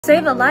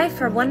Save a life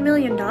for $1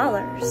 million. How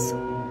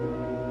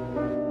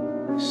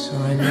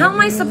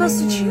am I supposed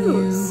to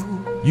choose?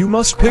 You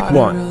must pick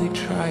one.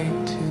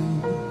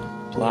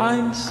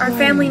 Our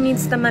family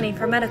needs the money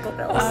for medical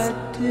bills.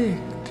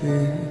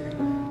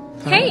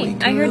 Hey,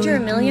 I heard you're a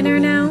millionaire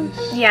now?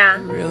 Yeah.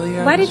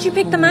 Why did you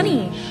pick the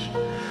money?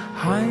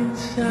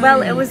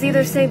 Well, it was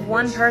either save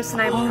one person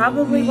I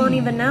probably won't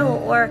even know,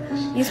 or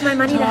use my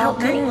money to help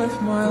many. Yo,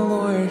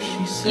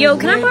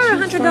 can I borrow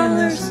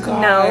 $100?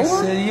 No.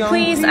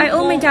 Please, I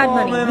owe my dad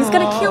money. He's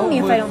gonna kill me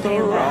if I don't pay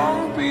him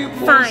back.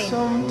 Fine.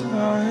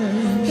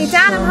 Hey,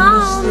 Dad, I'm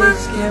home.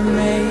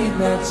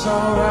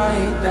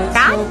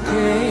 Dad?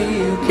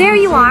 There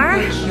you are.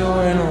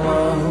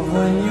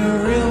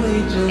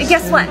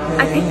 Guess what?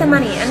 I picked the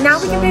money, and now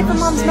we can pay for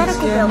Mom's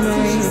medical bills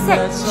since she's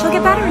sick. She'll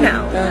get better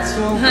now.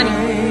 Honey,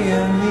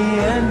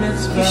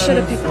 you should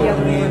have picked the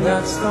other one.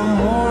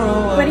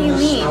 What do you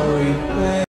mean?